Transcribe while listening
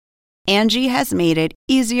Angie has made it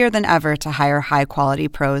easier than ever to hire high-quality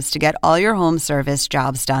pros to get all your home service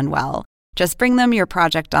jobs done well. Just bring them your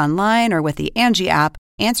project online or with the Angie app,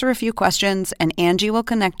 answer a few questions, and Angie will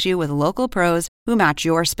connect you with local pros who match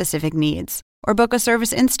your specific needs. Or book a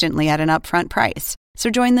service instantly at an upfront price. So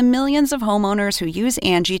join the millions of homeowners who use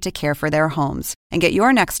Angie to care for their homes and get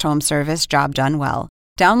your next home service job done well.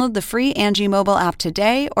 Download the free Angie mobile app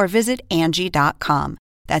today or visit Angie.com.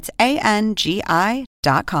 That's ANGI.com.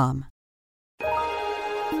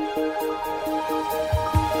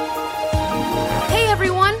 Hey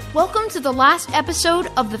everyone, welcome to the last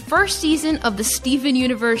episode of the first season of the Steven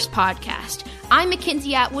Universe podcast. I'm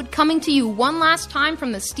Mackenzie Atwood, coming to you one last time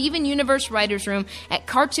from the Steven Universe Writers Room at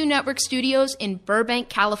Cartoon Network Studios in Burbank,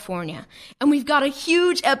 California. And we've got a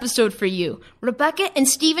huge episode for you. Rebecca and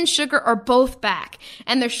Steven Sugar are both back,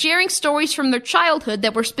 and they're sharing stories from their childhood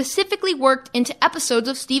that were specifically worked into episodes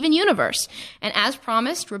of Steven Universe. And as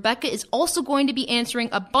promised, Rebecca is also going to be answering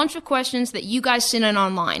a bunch of questions that you guys sent in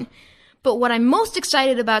online. But what I'm most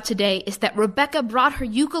excited about today is that Rebecca brought her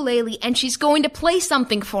ukulele and she's going to play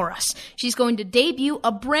something for us. She's going to debut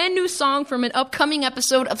a brand new song from an upcoming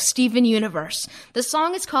episode of Steven Universe. The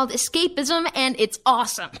song is called Escapism and it's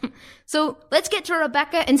awesome. So let's get to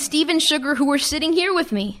Rebecca and Steven Sugar, who are sitting here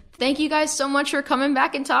with me. Thank you guys so much for coming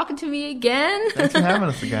back and talking to me again. Thanks for having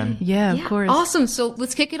us again. Yeah, of course. Awesome. So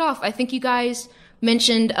let's kick it off. I think you guys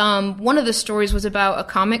mentioned one of the stories was about a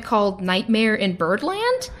comic called Nightmare in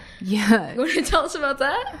Birdland. Yeah. You want to tell us about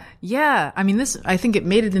that? Yeah. I mean, I think it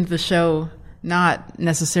made it into the show not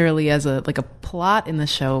necessarily as a plot in the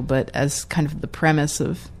show, but as kind of the premise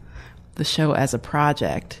of the show as a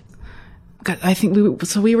project. I think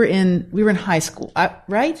we were in high school,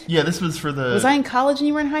 right? Yeah, this was for the... Was I in college and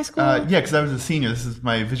you were in high school? Yeah, because I was a senior. This is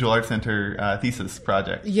my Visual Arts Center thesis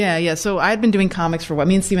project. Yeah. So I had been doing comics for a while.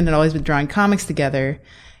 Me and Steven had always been drawing comics together.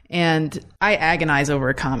 And I agonize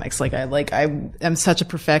over comics. I am such a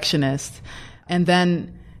perfectionist. And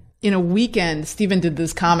then in a weekend, Steven did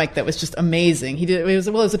this comic that was just amazing. It was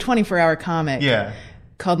a 24-hour comic. Yeah.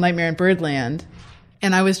 Called Nightmare in Birdland.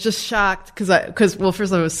 And I was just shocked because first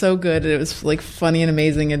of all, it was so good. And it was funny and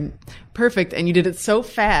amazing and perfect. And you did it so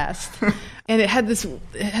fast. And it had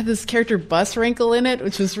this character Bus Wrinkle in it,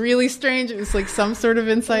 which was really strange. It was some sort of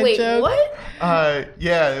inside joke. What?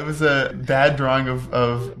 Yeah, it was a bad drawing of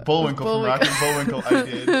Bullwinkle from Rocky and Bullwinkle I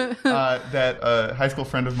did that a high school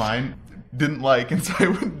friend of mine didn't like, and so I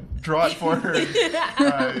would draw it for her,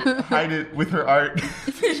 hide it with her art,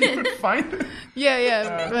 so she would find it.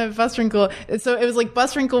 Yeah, Bus Wrinkle. So it was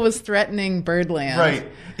Bus Wrinkle was threatening Birdland.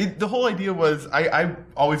 Right. The whole idea was I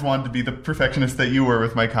always wanted to be the perfectionist that you were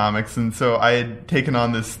with my comics, and so I had taken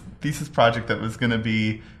on this thesis project that was going to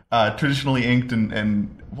be traditionally inked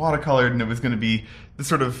and watercolored, and it was going to be this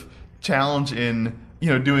sort of challenge in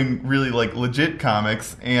doing really legit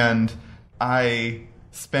comics, and I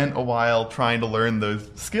spent a while trying to learn those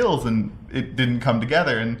skills, and it didn't come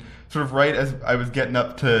together. And sort of right as I was getting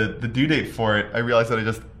up to the due date for it, I realized that I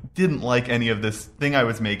just didn't like any of this thing I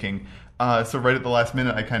was making. So right at the last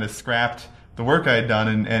minute, I kind of scrapped the work I had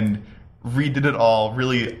done and redid it all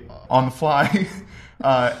really on the fly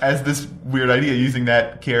as this weird idea using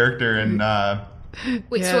that character. And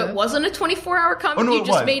wait, so it wasn't a 24-hour comic? Oh, no, you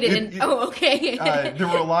just made it. Okay. There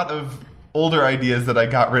were a lot of older ideas that I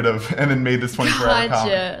got rid of and then made this 24-hour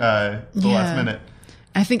comic the last minute.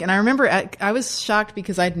 I think, and I remember I was shocked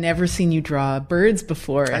because I'd never seen you draw birds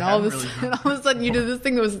before, and all of a sudden you did this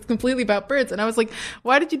thing that was completely about birds, and I was like,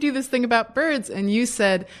 why did you do this thing about birds? And you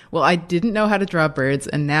said, well, I didn't know how to draw birds,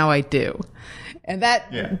 and now I do. And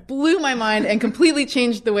that blew my mind and completely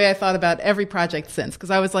changed the way I thought about every project since,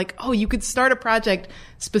 because I was like, oh, you could start a project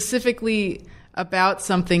specifically about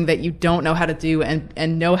something that you don't know how to do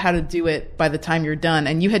and know how to do it by the time you're done.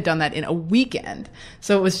 And you had done that in a weekend.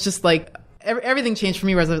 So it was just everything changed for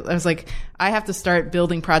me, where I was like, I have to start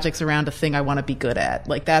building projects around a thing I want to be good at.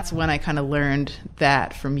 That's when I kind of learned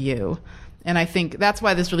that from you. And I think that's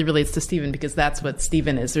why this really relates to Steven, because that's what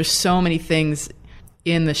Steven is. There's so many things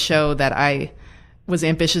in the show that I was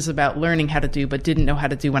ambitious about learning how to do, but didn't know how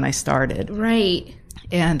to do when I started. Right.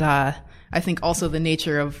 And I think also the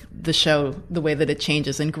nature of the show, the way that it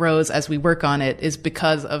changes and grows as we work on it, is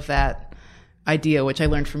because of that idea, which I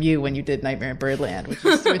learned from you when you did Nightmare in Birdland,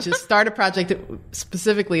 which is start a project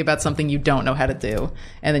specifically about something you don't know how to do,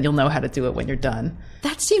 and then you'll know how to do it when you're done.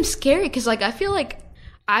 That seems scary, because I feel like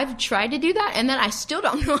I've tried to do that, and then I still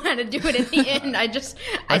don't know how to do it in the end. I just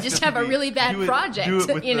have a really bad project. Do it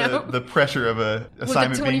with the pressure of a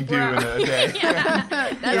assignment being due in a day.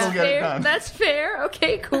 That's fair. That's fair.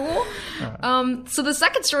 Okay, cool. So the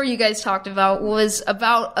second story you guys talked about was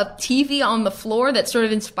about a TV on the floor that sort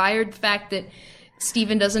of inspired the fact that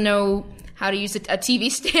Steven doesn't know how to use a TV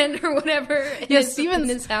stand or whatever in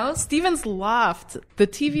his house. Steven's loft, the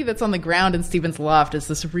TV that's on the ground in Steven's loft is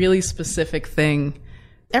this really specific thing.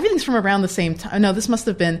 Everything's from around the same time. No, this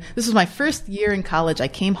was my first year in college. I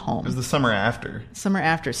came home. It was the summer after.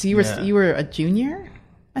 So you were a junior,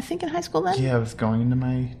 I think, in high school then? Yeah, I was going into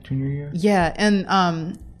my junior year. Yeah,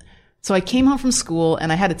 and so I came home from school,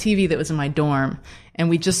 and I had a TV that was in my dorm, and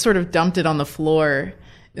we just sort of dumped it on the floor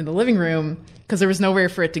in the living room because there was nowhere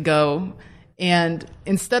for it to go. And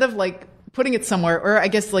instead of like putting it somewhere, or I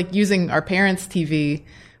guess like using our parents' TV,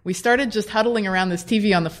 we started just huddling around this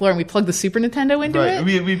TV on the floor, and we plugged the Super Nintendo into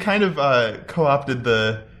it. We kind of co-opted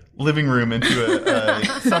the living room into a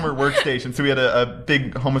summer workstation. So we had a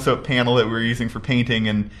big Homosoap panel that we were using for painting,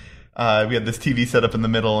 and we had this TV set up in the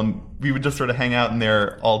middle, and we would just sort of hang out in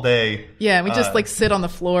there all day. Yeah, we just like sit on the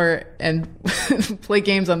floor and play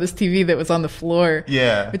games on this TV that was on the floor.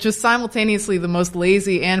 Yeah. Which was simultaneously the most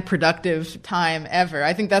lazy and productive time ever.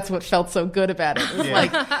 I think that's what felt so good about it.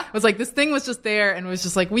 It was like this thing was just there, and it was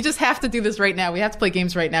just like, we just have to do this right now. We have to play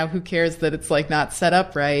games right now. Who cares that it's like not set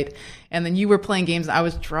up right? And then you were playing games. I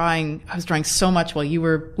was drawing so much while we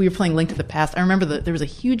were playing Link to the Past. I remember that there was a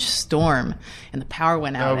huge storm and the power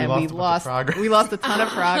went out, and we lost a ton of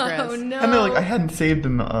progress. Oh no! And they're like, I hadn't saved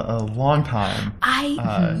in a long time.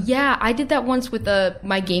 I did that once with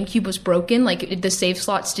my GameCube was broken. Like the save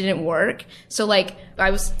slots didn't work. So like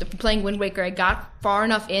I was playing Wind Waker. I got far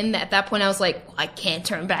enough in that at that point I was like, well, I can't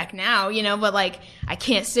turn back now, but like I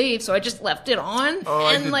can't save, so I just left it on. Oh,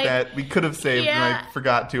 I did that. We could have saved, and I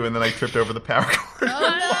forgot to, and then I tripped over the power cord.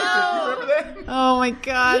 Oh no! Oh my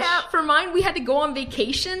gosh. Yeah, for mine we had to go on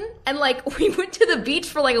vacation, and like we went to the beach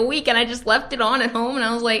for like a week, and I just left it on at home, and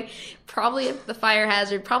I was like, probably the fire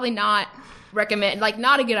hazard, probably not recommend, like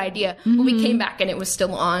not a good idea. Mm-hmm. But we came back and it was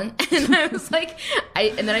still on, and I was like,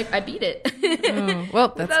 I beat it. Oh,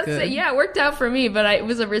 well, that's good. Yeah, it worked out for me, but it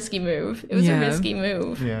was a risky move. It was a risky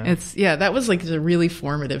move. Yeah. That was like a really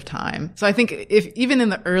formative time. So I think if even in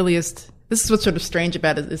the earliest, this is what's sort of strange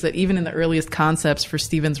about it, is that even in the earliest concepts for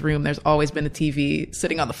Steven's room, there's always been a TV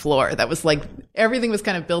sitting on the floor. That was like, everything was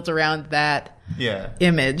kind of built around that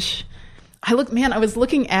image. I was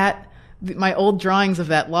looking at my old drawings of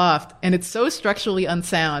that loft, and it's so structurally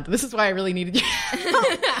unsound. This is why I really needed you.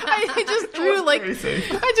 I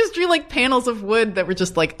just drew like panels of wood that were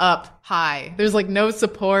just like up high. There's like no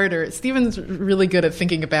support, or Steven's really good at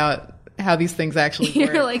thinking about how these things actually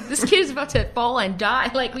work. You're like, this kid is about to fall and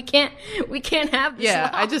die. Like we can't have this.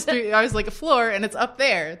 Yeah, loft. I was like a floor, and it's up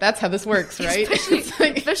there. That's how this works, right?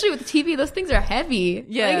 Especially with the TV, those things are heavy.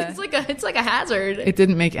 Yeah, like, it's like a hazard. It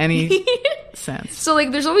didn't make any sense. So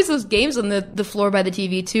like, there's always those games on the floor by the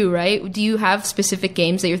TV too, right? Do you have specific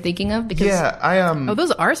games that you're thinking of? Because Oh,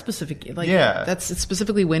 those are specific. Like, it's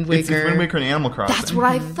specifically Wind Waker. It's Wind Waker and Animal Crossing. That's what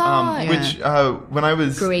I thought. Which when I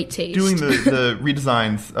was doing the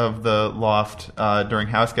redesigns of the loft during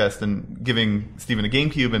Houseguest and giving Steven a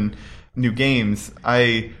GameCube and new games,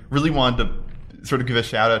 I really wanted to sort of give a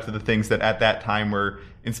shout out to the things that at that time were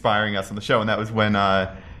inspiring us on the show, and that was when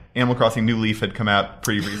Animal Crossing New Leaf had come out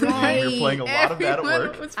pretty recently. Right. We were playing a lot of that at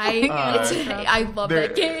work. I love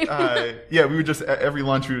that game. We would just, every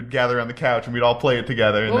lunch we would gather on the couch and we'd all play it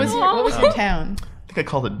together. What was your town? I think I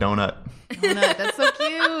called it Donut. Donut, that's so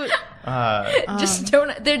cute. Just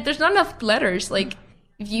Donut. There's not enough letters. Like,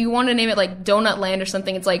 if you want to name it like Donut Land or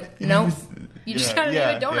something, it's like, no. You just gotta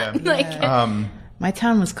name it Donut. Yeah. My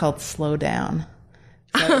town was called Slow Down.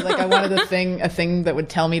 So, I wanted a thing that would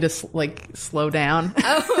tell me to slow down.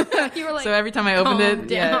 Oh, you were like, so every time I opened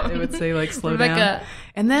it, it would say like slow down.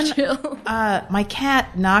 And then my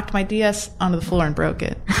cat knocked my DS onto the floor and broke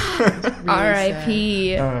it. Really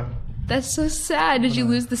R.I.P. That's so sad. Did you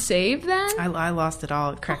lose the save then? I lost it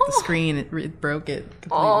all. It cracked the screen. It broke it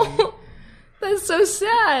completely. Oh, that's so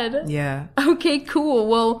sad. Yeah. Okay, cool.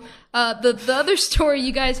 Well, the other story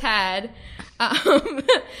you guys had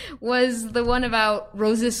was the one about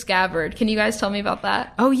Rose's scabbard. Can you guys tell me about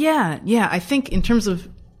that? Oh, yeah. Yeah, I think in terms of,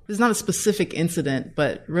 there's not a specific incident,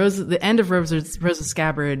 but the end of Rose's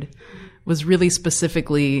scabbard was really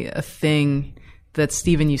specifically a thing that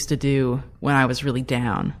Steven used to do when I was really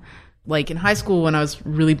down. Like in high school when I was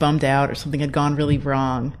really bummed out or something had gone really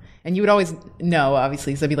wrong. And you would always know,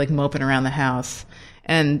 obviously, because I'd be like moping around the house.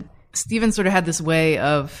 And Steven sort of had this way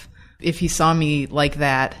of, if he saw me like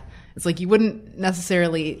that, It's like you wouldn't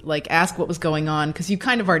necessarily like ask what was going on because you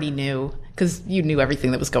kind of already knew, because you knew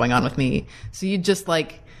everything that was going on with me. So you'd just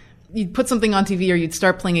like, you'd put something on TV or you'd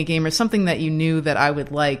start playing a game or something that you knew that I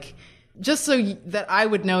would like, just so that I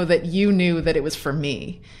would know that you knew that it was for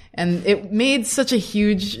me. And it made such a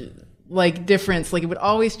huge like difference. Like it would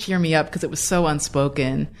always cheer me up because it was so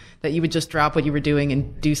unspoken that you would just drop what you were doing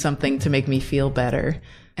and do something to make me feel better.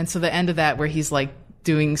 And so the end of that where he's like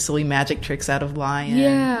doing silly magic tricks out of Lion.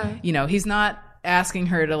 Yeah. You know, he's not asking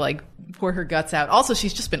her to like pour her guts out. Also,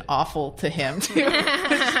 she's just been awful to him too.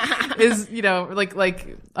 Is, you know,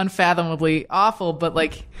 like unfathomably awful, but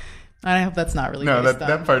like I hope that's not really no,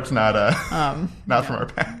 that part's not not from our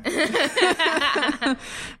past.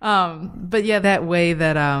 But yeah, that way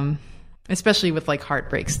that especially with like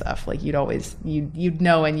heartbreak stuff, like you'd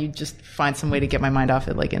know, and you'd just find some way to get my mind off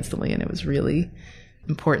it like instantly, and it was really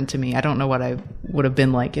important to me. I don't know what I would have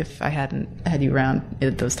been like if I hadn't had you around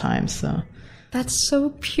at those times. So that's so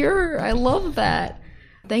pure. I love that.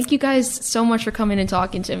 Thank you guys so much for coming and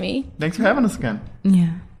talking to me. Thanks for having us again.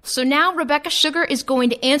 Yeah. So now Rebecca Sugar is going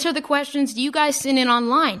to answer the questions you guys sent in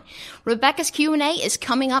online. Rebecca's Q&A is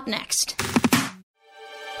coming up next.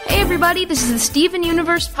 Hey everybody, this is the Steven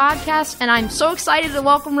Universe podcast, and I'm so excited to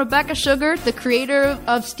welcome Rebecca Sugar, the creator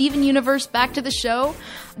of Steven Universe, back to the show.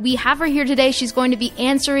 We have her here today. She's going to be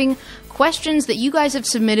answering questions that you guys have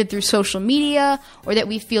submitted through social media or that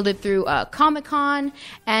we fielded through Comic-Con.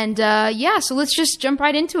 And so let's just jump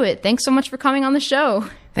right into it. Thanks so much for coming on the show.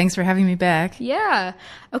 Thanks for having me back. Yeah.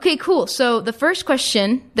 Okay, cool. So the first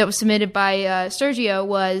question that was submitted by Sergio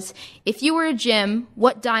was, if you were a gem,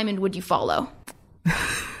 what diamond would you follow?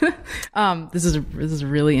 This is a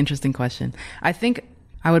really interesting question. I think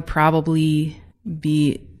I would probably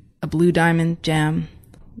be a blue diamond gem.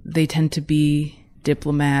 They tend to be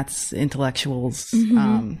diplomats, intellectuals.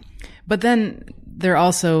 Mm-hmm. But then they're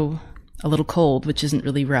also a little cold, which isn't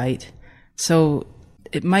really right. So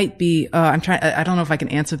it might be, I don't know if I can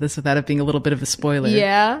answer this without it being a little bit of a spoiler.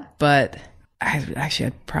 Yeah. But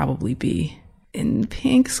I'd probably be in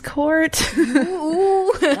Pink's court.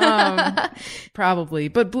 Ooh. Probably.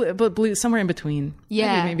 But blue, somewhere in between.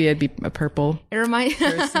 Yeah. Maybe I'd be a purple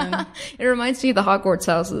person. It reminds me of the Hogwarts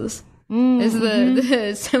houses. Is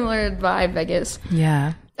the similar vibe, I guess.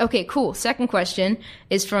 Yeah. Okay, cool. Second question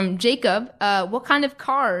is from Jacob. What kind of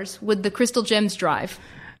cars would the crystal gems drive?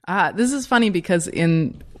 This is funny because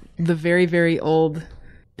in the very, very old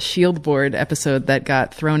Shield board episode that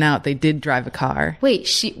got thrown out, they did drive a car. Wait,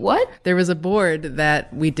 what? There was a board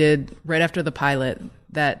that we did right after the pilot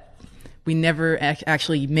that we never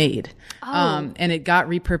actually made. Oh. And it got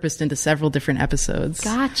repurposed into several different episodes.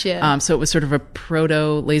 Gotcha. So it was sort of a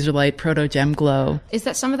proto Laserlight, proto Gem Glow. Is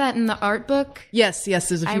that some of that in the art book? Yes,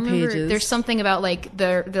 there's a few pages. There's something about like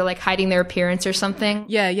they're like hiding their appearance or something.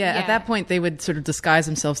 Yeah. At that point, they would sort of disguise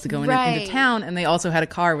themselves to go into town, and they also had a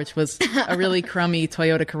car, which was a really crummy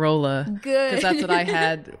Toyota Corolla. Good. Because that's what I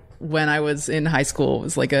had when I was in high school. It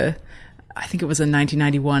was like I think it was a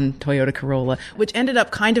 1991 Toyota Corolla, which ended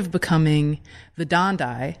up kind of becoming the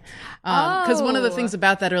Dondai. Because one of the things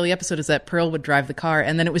about that early episode is that Pearl would drive the car,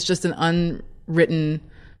 and then it was just an unwritten,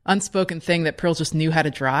 unspoken thing that Pearl just knew how to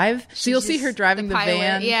drive. So you'll see her driving the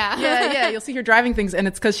van. Yeah. You'll see her driving things, and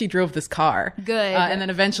it's because she drove this car. Good. And then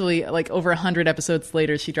eventually, like over 100 episodes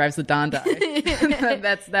later, she drives the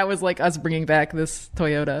Dondai. That was like us bringing back this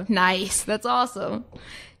Toyota. Nice. That's awesome.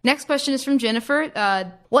 Next question is from Jennifer.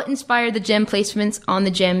 What inspired the gem placements on the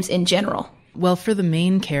gems in general? Well, for the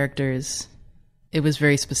main characters, it was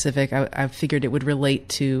very specific. I figured it would relate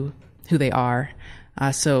to who they are.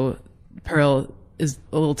 So Pearl is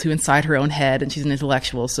a little too inside her own head, and she's an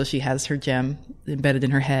intellectual, so she has her gem embedded in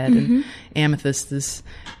her head. Mm-hmm. And Amethyst is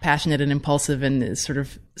passionate and impulsive and is sort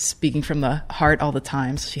of speaking from the heart all the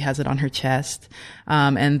time, so she has it on her chest.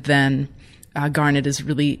 And then Garnet is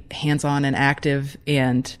really hands-on and active,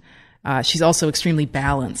 and she's also extremely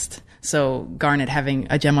balanced. So Garnet having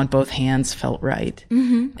a gem on both hands felt right.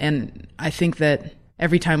 Mm-hmm. And I think that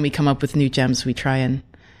every time we come up with new gems, we try and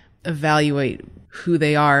evaluate who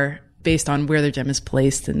they are based on where their gem is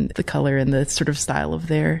placed and the color and the sort of style of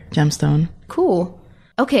their gemstone. Cool.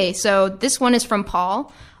 Okay, so this one is from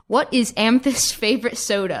Paul. What is Amethyst's favorite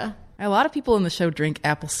soda? A lot of people in the show drink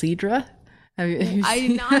apple cidra. I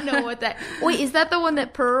do not know what that... Wait, is that the one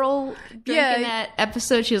that Pearl drank in that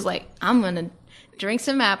episode? She was like, I'm going to drink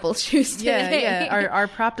some apple juice today. Yeah. Our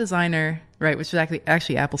prop designer, right, which was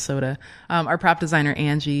actually apple soda. Our prop designer,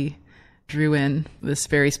 Angie, drew in this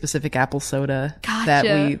very specific apple soda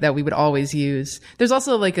that we would always use. There's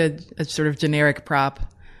also like a sort of generic prop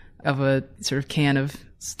of a sort of can of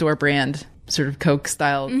store brand sort of Coke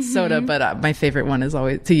style soda, but my favorite one is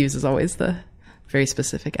always the very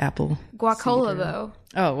specific apple Guacola, cider. though.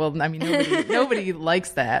 Oh, well, I mean, nobody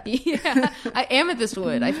likes that. Yeah, Amethyst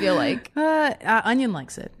would, I feel like. Onion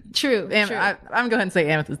likes it. True. I'm going to go ahead and say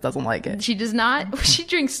Amethyst doesn't like it. She does not. She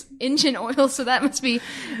drinks engine oil, so that must be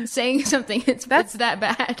saying something. It's that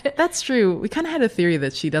bad. That's true. We kind of had a theory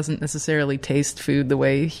that she doesn't necessarily taste food the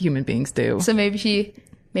way human beings do. So maybe she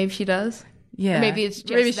does. Yeah. Or maybe it's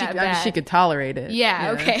just that bad. She could tolerate it.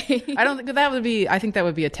 Yeah. Okay. I think that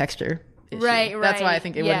would be a texture issue. Right. That's why I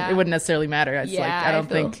think it wouldn't necessarily matter. It's I don't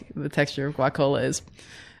think the texture of guacola is.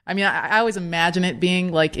 I mean, I always imagine it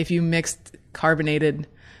being like if you mixed carbonated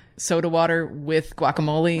soda water with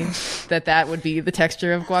guacamole, that would be the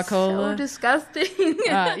texture of guacola. So disgusting.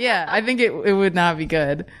 Yeah, I think it would not be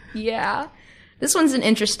good. Yeah. This one's an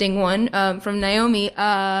interesting one from Naomi.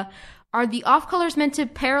 Are the off-colors meant to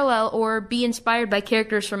parallel or be inspired by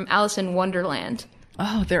characters from Alice in Wonderland?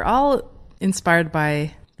 Oh, they're all inspired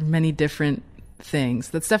by many different things.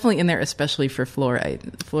 That's definitely in there, especially for fluorite.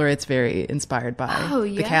 Fluorite's very inspired by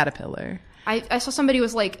the caterpillar. I saw somebody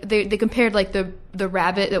was like, they compared like the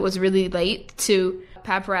rabbit that was really late to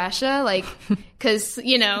Paprasha, like, because,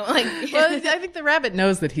 well, I think the rabbit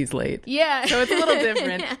knows that he's late. Yeah. So it's a little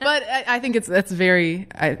different. But I think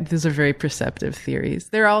those are very perceptive theories.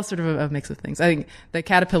 They're all sort of a mix of things. I think the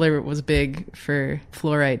caterpillar was big for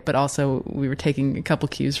fluorite, but also we were taking a couple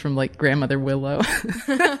cues from like Grandmother Willow,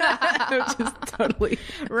 which is totally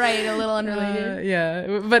right, a little unrelated.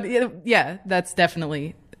 Yeah. But that's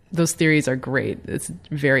definitely, those theories are great. It's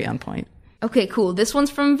very on point. Okay, cool. This one's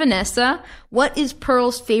from Vanessa. What is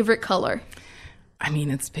Pearl's favorite color? I mean,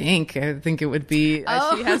 it's pink. I think it would be.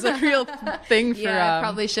 She has a real thing for. Yeah, I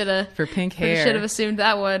probably should have. For pink hair. Should have assumed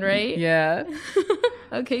that one, right? Yeah.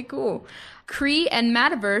 Okay, cool. Cree and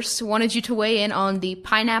Mataverse wanted you to weigh in on the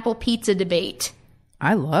pineapple pizza debate.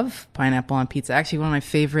 I love pineapple on pizza. Actually, one of my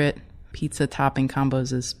favorite pizza topping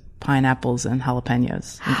combos is pineapples and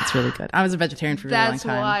jalapenos. I think it's really good. I was a vegetarian for a really long time.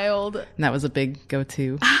 That's wild. And that was a big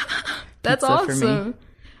go-to. That's awesome.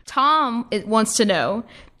 Tom wants to know,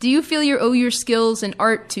 do you feel you owe your skills in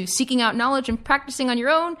art to seeking out knowledge and practicing on your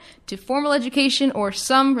own, to formal education, or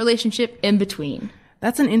some relationship in between?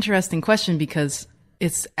 That's an interesting question because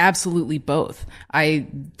it's absolutely both. I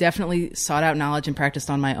definitely sought out knowledge and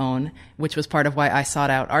practiced on my own, which was part of why I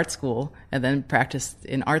sought out art school and then practiced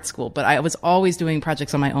in art school. But I was always doing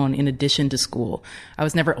projects on my own in addition to school. I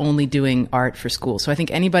was never only doing art for school. So I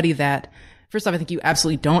think anybody that... First off, I think you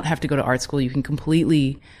absolutely don't have to go to art school. You can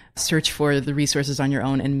completely search for the resources on your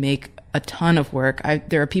own and make a ton of work.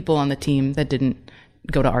 There are people on the team that didn't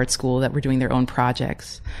go to art school that were doing their own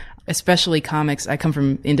projects, especially comics. I come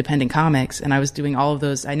from independent comics, and I was doing all of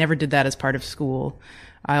those. I never did that as part of school.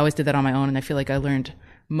 I always did that on my own, and I feel like I learned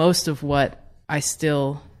most of what I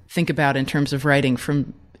still think about in terms of writing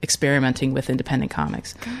from experimenting with independent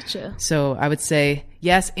comics. Gotcha. So I would say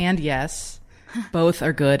yes and yes. Both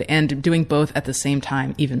are good, and doing both at the same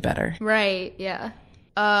time, even better. Right, yeah.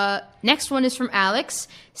 Next one is from Alex.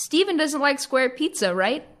 Steven doesn't like square pizza,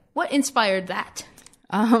 right? What inspired that?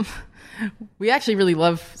 We actually really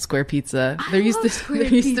love square pizza. There used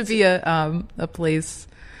to be a place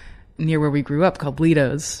near where we grew up called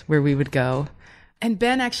Lido's where we would go. And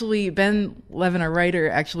Ben Levin, our writer,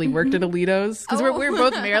 actually worked at Alito's because we're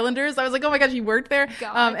both Marylanders. I was like, oh my gosh, he worked there.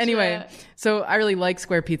 Gotcha. Anyway, so I really like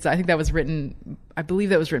square pizza. I think I believe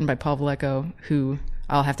that was written by Paul Vallejo, who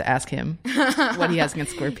I'll have to ask him what he has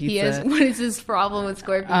against square pizza. What is his problem with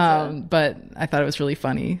square pizza? But I thought it was really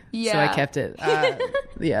funny. Yeah. So I kept it.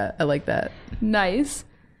 Yeah, I like that. Nice.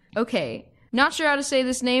 Okay. Not sure how to say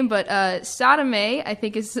this name, but Sadame, I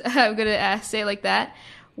think is, I'm going to say it like that.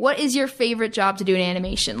 What is your favorite job to do in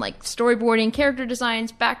animation? Like storyboarding, character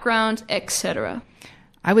designs, background, etc.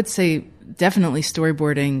 I would say definitely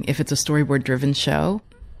storyboarding if it's a storyboard-driven show.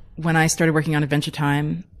 When I started working on Adventure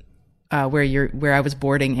Time, where I was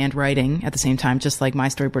boarding and writing at the same time, just like my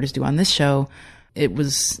storyboarders do on this show, it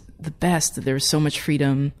was the best. There was so much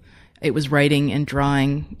freedom. It was writing and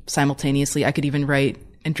drawing simultaneously. I could even write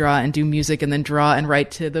and draw and do music and then draw and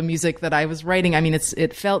write to the music that I was writing. I mean,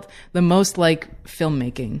 it felt the most like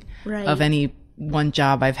filmmaking of any one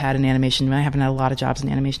job I've had in animation. I haven't had a lot of jobs in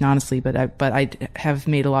animation, honestly, but I have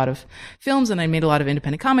made a lot of films and I made a lot of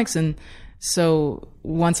independent comics. And so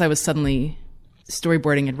once I was suddenly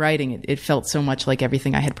storyboarding and writing, it felt so much like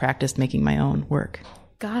everything I had practiced making my own work.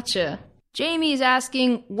 Gotcha. Jamie is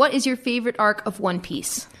asking, what is your favorite arc of One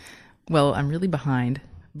Piece? Well, I'm really behind,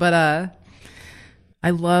 but I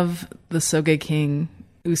love the Sogeking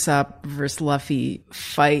Usopp versus Luffy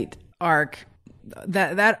fight arc.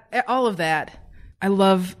 That all of that I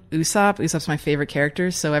love Usopp. Usopp's my favorite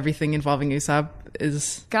character, so everything involving Usopp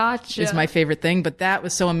is my favorite thing. But that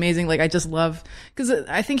was so amazing. Like, I just love, because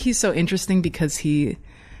I think he's so interesting because he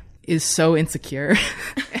is so insecure,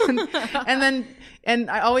 and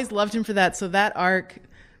I always loved him for that. So that arc,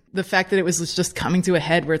 the fact that it was just coming to a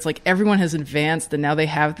head where it's like everyone has advanced and now they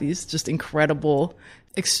have these just incredible,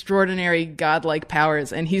 extraordinary godlike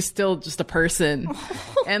powers, and he's still just a person.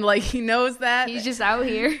 And like, he knows that. He's just out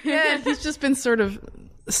here. Yeah, he's just been sort of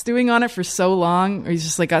stewing on it for so long, or he's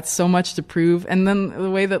just like got so much to prove. And then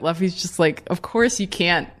the way that Luffy's just like, of course you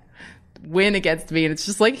can't win against me. And it's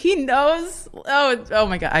just like, he knows. Oh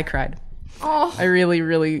my God, I cried. Oh, I really,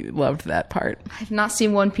 really loved that part. I've not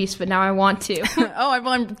seen One Piece, but now I want to.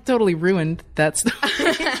 I'm totally ruined that story.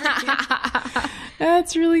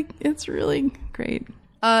 It's really great.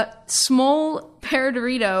 Smol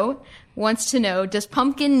Peridorito wants to know, does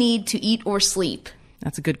Pumpkin need to eat or sleep?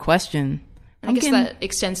 That's a good question. I guess that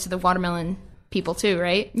extends to the watermelon people too,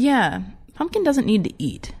 right? Yeah. Pumpkin doesn't need to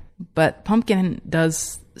eat, but Pumpkin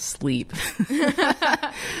does sleep.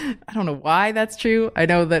 I don't know why that's true. I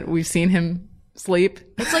know that we've seen him sleep.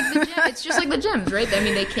 It's like it's just like the gems, right? I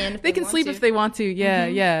mean, they can sleep if they want to. Yeah,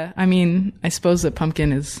 yeah. I mean, I suppose that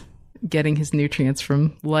Pumpkin is getting his nutrients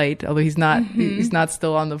from light, although he's not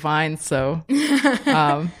still on the vine, so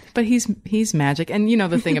but he's magic. And you know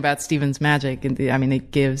the thing about Steven's magic,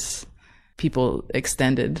 it gives people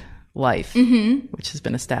extended life, which has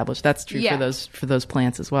been established. That's true for those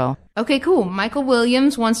plants as well. Okay, cool. Michael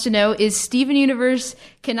Williams wants to know, is Steven Universe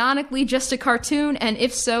canonically just a cartoon? And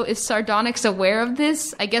if so, is Sardonyx aware of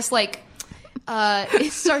this? I guess, like,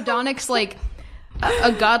 is Sardonyx like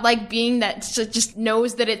a godlike being that just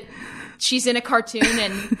knows that she's in a cartoon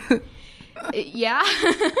and yeah?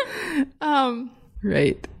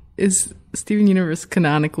 Right. Is Steven Universe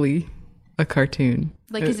canonically a cartoon?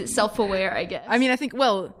 Like, is it self-aware, I guess? I mean, I think,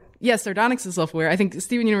 well, yes, Sardonyx is self-aware. I think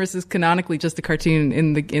Steven Universe is canonically just a cartoon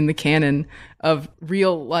in the canon of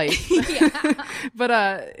real life.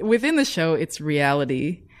 But within the show, it's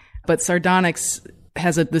reality. But Sardonyx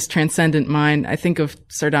has this transcendent mind. I think of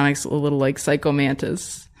Sardonyx a little like Psycho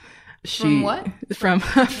Mantis. From what? From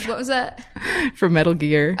what was that? From Metal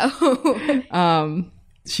Gear. Oh.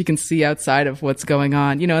 She can see outside of what's going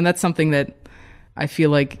on, and that's something that I feel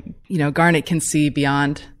like, Garnet can see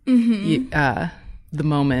beyond the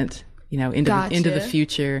moment, into the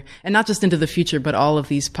future, and not just into the future, but all of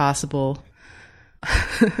these possible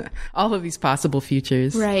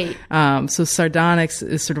futures. Right. So Sardonyx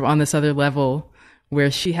is sort of on this other level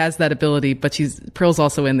where she has that ability, but Pearl's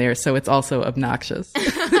also in there, so it's also obnoxious.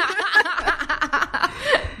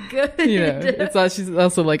 Good. She's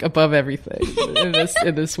also like above everything in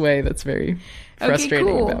this way that's very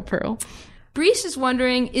frustrating about Pearl. Brees is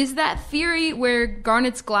wondering, is that theory where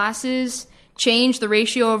Garnet's glasses change the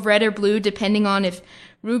ratio of red or blue depending on if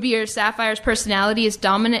Ruby or Sapphire's personality is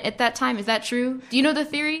dominant at that time? Is that true? Do you know the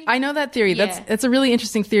theory? I know that theory. Yeah. That's a really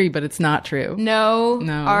interesting theory, but it's not true. No.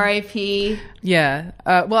 R.I.P. Yeah.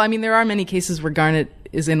 There are many cases where Garnet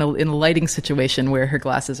is in a lighting situation where her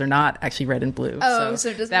glasses are not actually red and blue. Oh, so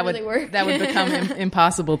it doesn't really work. That would become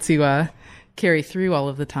impossible to carry through all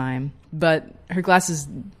of the time. But her glasses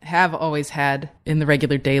have always had, in the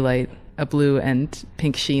regular daylight, a blue and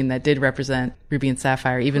pink sheen that did represent Ruby and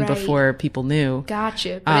Sapphire, even before people knew.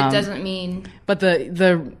 Gotcha. But it doesn't mean... But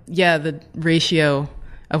the ratio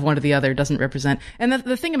of one to the other doesn't represent... And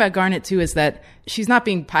the thing about Garnet, too, is that she's not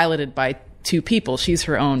being piloted by two people. She's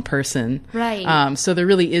her own person. Right. So there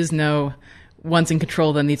really is no... one's in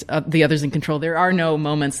control, then the other's in control. There are no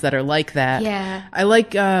moments that are like that. Yeah. I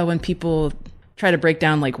like when people try to break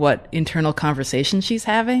down like what internal conversation she's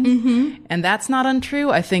having, and that's not untrue.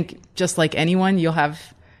 I think just like anyone, you'll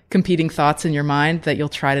have competing thoughts in your mind that you'll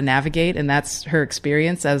try to navigate, and that's her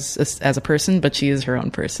experience as a person. But she is her own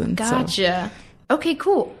person. Gotcha. So. Okay,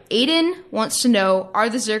 cool. Aiden wants to know: are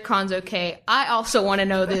the Zircons okay? I also want to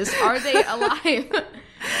know this. Are they alive?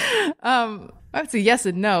 I would say yes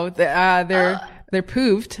and no. They're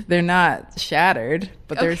poofed. They're not shattered,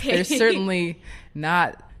 but they're certainly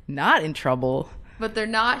not in trouble. But they're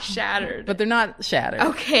not shattered.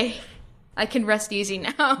 Okay. I can rest easy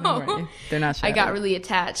now. Don't worry. They're not shattered. I got really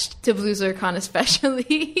attached to Blue Zircon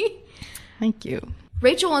especially. Thank you.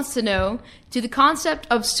 Rachel wants to know, do the concept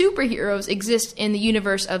of superheroes exist in the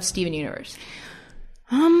universe of Steven Universe?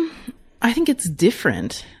 I think it's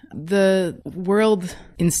different. The world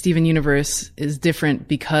in Steven Universe is different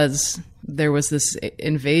because there was this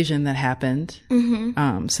invasion that happened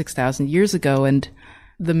 6,000 years ago, and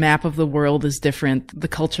the map of the world is different. The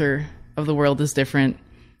culture of the world is different.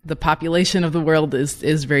 The population of the world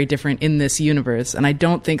is very different in this universe. And I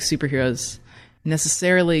don't think superheroes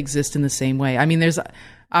necessarily exist in the same way. I mean, there's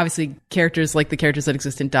obviously characters like the characters that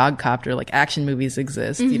exist in Dogcopter, like action movies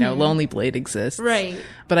exist, you know, Lonely Blade exists. Right.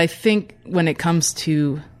 But I think when it comes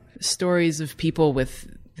to stories of people with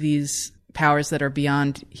these powers that are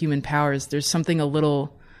beyond human powers, there's something a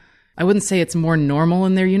little, I wouldn't say it's more normal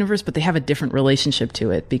in their universe, but they have a different relationship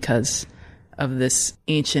to it because of this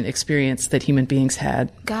ancient experience that human beings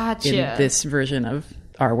had Gotcha. in this version of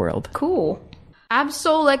our world. Cool.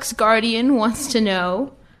 Absolex Guardian wants to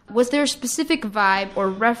know, was there a specific vibe or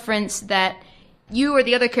reference that you or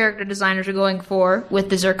the other character designers are going for with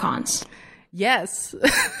the Zircons? Yes.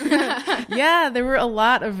 Yeah, there were a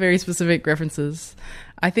lot of very specific references.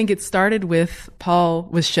 I think it started with Paul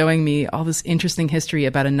was showing me all this interesting history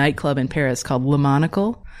about a nightclub in Paris called Le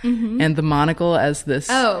Monocle, and the monocle as this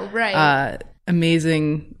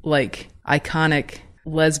amazing, like, iconic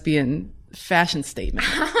lesbian fashion statement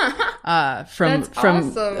from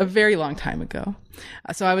awesome. a very long time ago.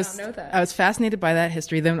 So I was fascinated by that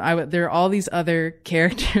history. Then there are all these other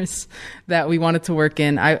characters that we wanted to work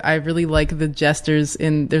in. I really like the jesters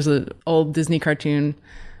there's an old Disney cartoon,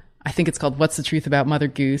 I think it's called What's the Truth About Mother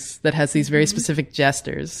Goose, that has these very specific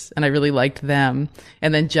jesters, and I really liked them.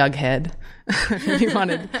 And then Jughead.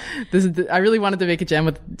 I really wanted to make a gem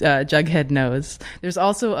with Jughead nose. There's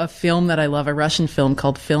also a film that I love, a Russian film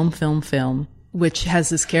called Film, which has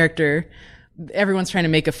this character. Everyone's trying to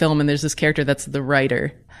make a film, and there's this character that's the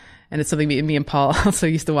writer. And it's something me and Paul also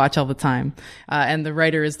used to watch all the time. And the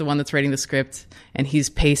writer is the one that's writing the script, and he's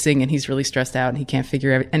pacing, and he's really stressed out, and he can't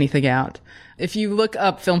figure anything out. If you look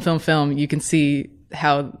up Film, you can see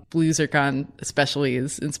how Blue Zircon especially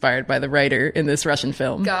is inspired by the writer in this Russian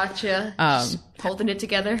film. Gotcha. Just holding it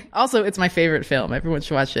together. Also, it's my favorite film. Everyone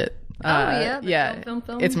should watch it.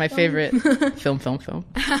 Film. It's my favorite film.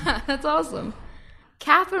 That's awesome.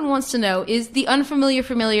 Catherine wants to know, is the unfamiliar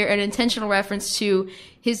familiar an intentional reference to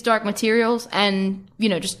his Dark Materials and,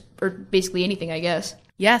 or basically anything, I guess?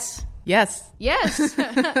 Yes.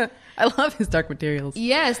 I love his Dark Materials.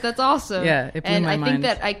 Yes, that's awesome. Yeah, it blew my mind. Think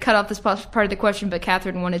that I cut off this part of the question, but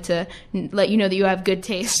Catherine wanted to let you know that you have good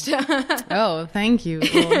taste. Oh, thank you.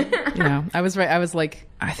 Well, I was right. I was like,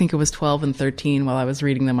 I think it was 12 and 13 while I was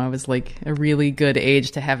reading them. I was like a really good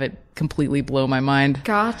age to have it completely blow my mind.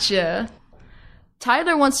 Gotcha.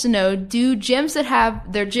 Tyler wants to know, do gems that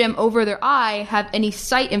have their gem over their eye have any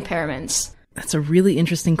sight impairments? That's a really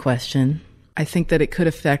interesting question. I think that it could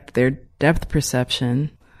affect their depth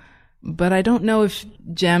perception, but I don't know if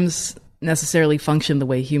gems necessarily function the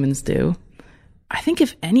way humans do. I think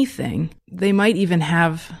if anything, they might even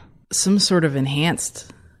have some sort of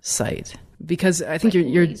enhanced sight, because I think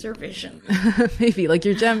your laser vision. Maybe like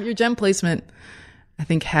your gem placement, I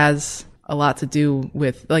think has a lot to do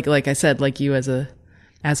with like I said, like you as a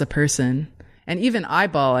person, and even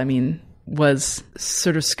Eyeball, I mean, was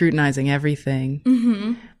sort of scrutinizing everything.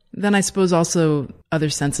 Mm-hmm. Then I suppose also other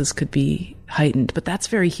senses could be heightened, but that's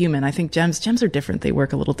very human. I think gems are different. They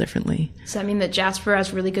work a little differently. Does that mean that Jasper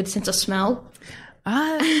has really good sense of smell?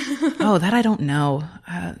 That I don't know.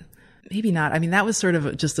 Maybe not. I mean, that was sort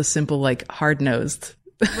of just a simple, like, hard-nosed,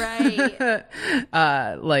 right?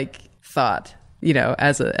 Like thought,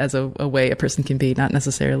 as a way a person can be, not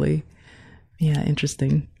necessarily. Yeah,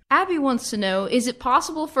 interesting. Abby wants to know, is it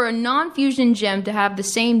possible for a non-fusion gem to have the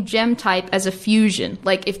same gem type as a fusion?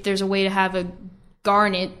 Like if there's a way to have a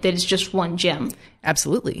garnet that is just one gem?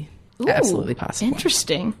 Absolutely. Ooh, absolutely possible.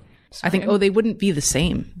 Interesting. I think, they wouldn't be the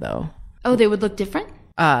same, though. Oh, they would look different?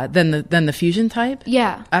 Than the fusion type?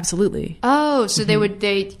 Yeah. Absolutely. Oh, so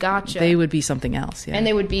gotcha. They would be something else, yeah. And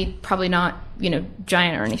they would be probably not,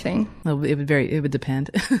 giant or anything. Well, it would depend.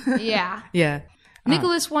 Yeah. Yeah.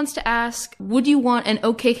 Nicholas wants to ask, would you want an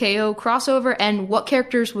OKKO crossover, and what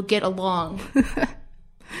characters would get along?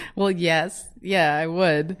 Well, yes. Yeah, I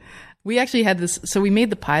would. We actually had this, so we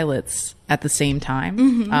made the pilots at the same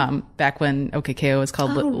time, back when OKKO was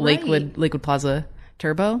called Lakewood Plaza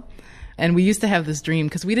Turbo. And we used to have this dream,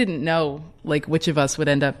 because we didn't know, like, which of us would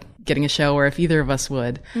end up getting a show or if either of us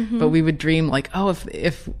would. Mm-hmm. But we would dream, like,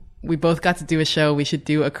 if we both got to do a show, we should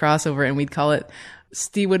do a crossover, and we'd call it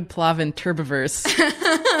Stewood Plavin Turboverse.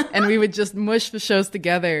 And we would just mush the shows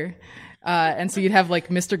together. And so you'd have, like,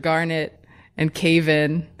 Mr. Garnet and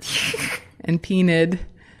Caven and Peanut.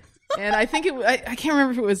 And I think I can't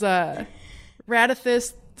remember if it was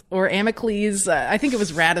Radithist or Amicles. I think it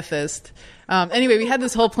was Radithist. Anyway, we had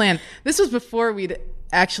this whole plan. This was before we'd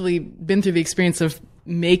actually been through the experience of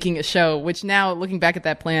making a show, which now, looking back at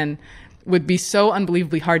that plan, would be so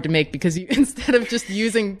unbelievably hard to make, because instead of just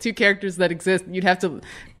using two characters that exist, you'd have to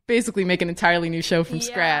basically make an entirely new show from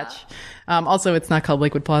scratch. Also, it's not called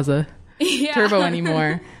Lakewood Plaza Turbo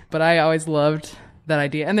anymore. But I always loved that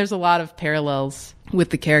idea. And there's a lot of parallels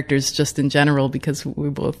with the characters just in general because we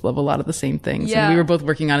both love a lot of the same things. Yeah. And we were both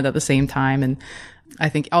working on it at the same time. And I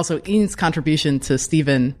think also Ian's contribution to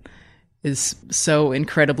Steven is so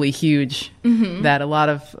incredibly huge that a lot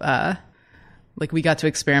of, we got to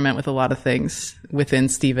experiment with a lot of things within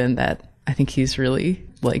Steven that I think he's really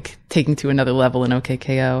taking to another level in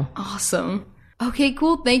OKKO. Awesome. Okay,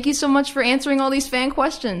 cool. Thank you so much for answering all these fan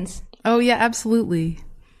questions. Oh yeah, absolutely.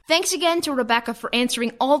 Thanks again to Rebecca for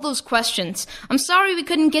answering all those questions. I'm sorry we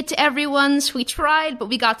couldn't get to everyone's. We tried, but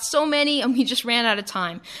we got so many and we just ran out of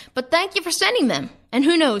time. But thank you for sending them. And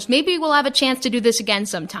who knows, maybe we'll have a chance to do this again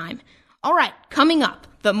sometime. All right, coming up,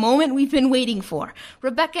 the moment we've been waiting for.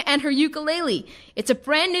 Rebecca and her ukulele. It's a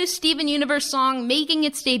brand new Steven Universe song making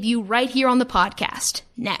its debut right here on the podcast.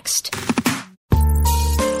 Next.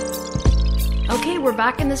 Okay, we're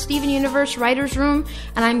back in the Steven Universe Writers Room,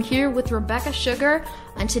 and I'm here with Rebecca Sugar,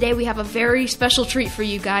 and today we have a very special treat for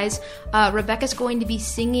you guys. Rebecca's going to be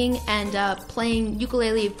singing and playing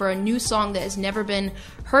ukulele for a new song that has never been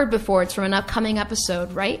heard before. It's from an upcoming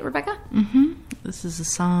episode, right, Rebecca? Mm-hmm. This is a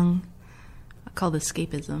song called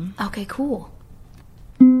Escapism. Okay, cool.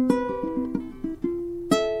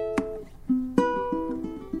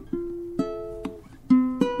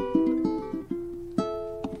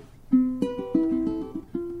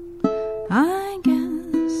 I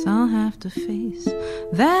guess I'll have to face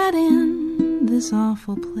that in this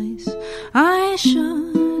awful place I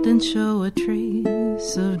shouldn't show a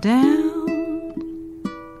trace of doubt,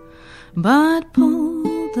 but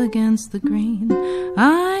pulled against the grain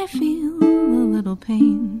I feel a little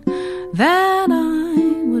pain that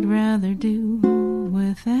I would rather do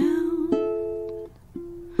without.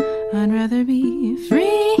 I'd rather be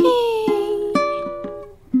free,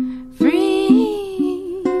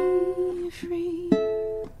 free, free.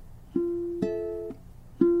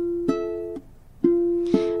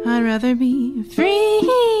 I'd rather be free,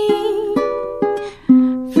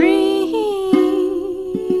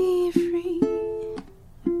 free, free.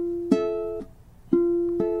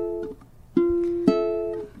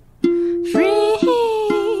 Free,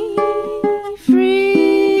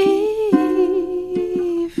 free,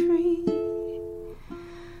 free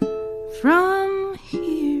from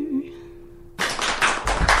here.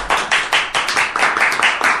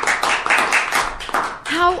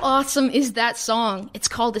 How awesome is that song? It's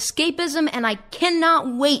called Escapism, and I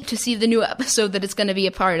cannot wait to see the new episode that it's going to be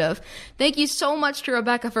a part of. Thank you so much to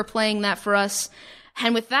Rebecca for playing that for us.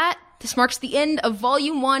 And with that, this marks the end of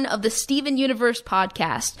Volume 1 of the Steven Universe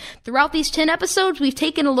podcast. Throughout these 10 episodes, we've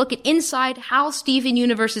taken a look at inside how Steven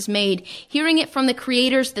Universe is made, hearing it from the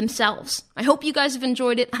creators themselves. I hope you guys have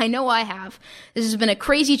enjoyed it. I know I have. This has been a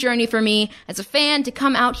crazy journey for me as a fan to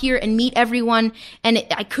come out here and meet everyone, and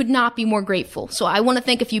I could not be more grateful. So I want to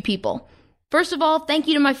thank a few people. First of all, thank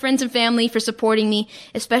you to my friends and family for supporting me,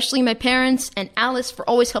 especially my parents and Alice for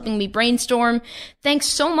always helping me brainstorm. Thanks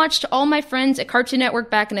so much to all my friends at Cartoon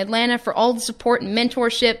Network back in Atlanta for all the support and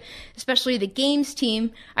mentorship, especially the games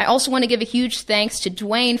team. I also want to give a huge thanks to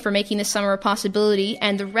Dwayne for making this summer a possibility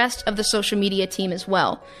and the rest of the social media team as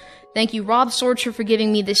well. Thank you, Rob Sorcher, for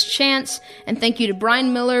giving me this chance, and thank you to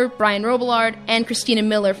Brian Miller, Brian Robillard, and Christina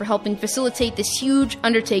Miller for helping facilitate this huge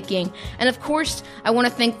undertaking. And of course, I want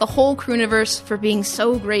to thank the whole Crewniverse for being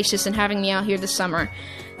so gracious and having me out here this summer.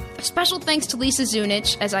 A special thanks to Lisa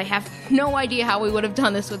Zunich, as I have no idea how we would have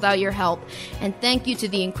done this without your help. And thank you to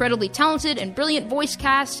the incredibly talented and brilliant voice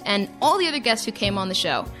cast and all the other guests who came on the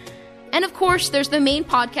show. And of course, there's the main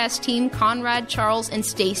podcast team, Conrad, Charles, and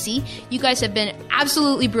Stacy. You guys have been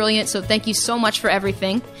absolutely brilliant, so thank you so much for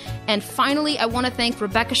everything. And finally, I want to thank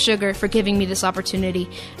Rebecca Sugar for giving me this opportunity.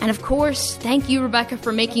 And of course, thank you, Rebecca,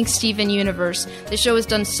 for making Steven Universe. The show has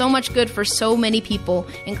done so much good for so many people,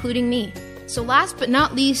 including me. So last but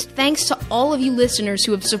not least, thanks to all of you listeners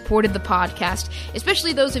who have supported the podcast,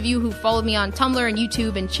 especially those of you who followed me on Tumblr and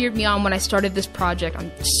YouTube and cheered me on when I started this project.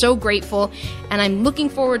 I'm so grateful, and I'm looking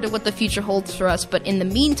forward to what the future holds for us. But in the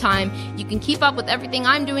meantime, you can keep up with everything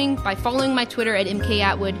I'm doing by following my Twitter at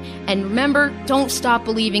MKAtwood. And remember, don't stop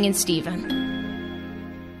believing in Steven.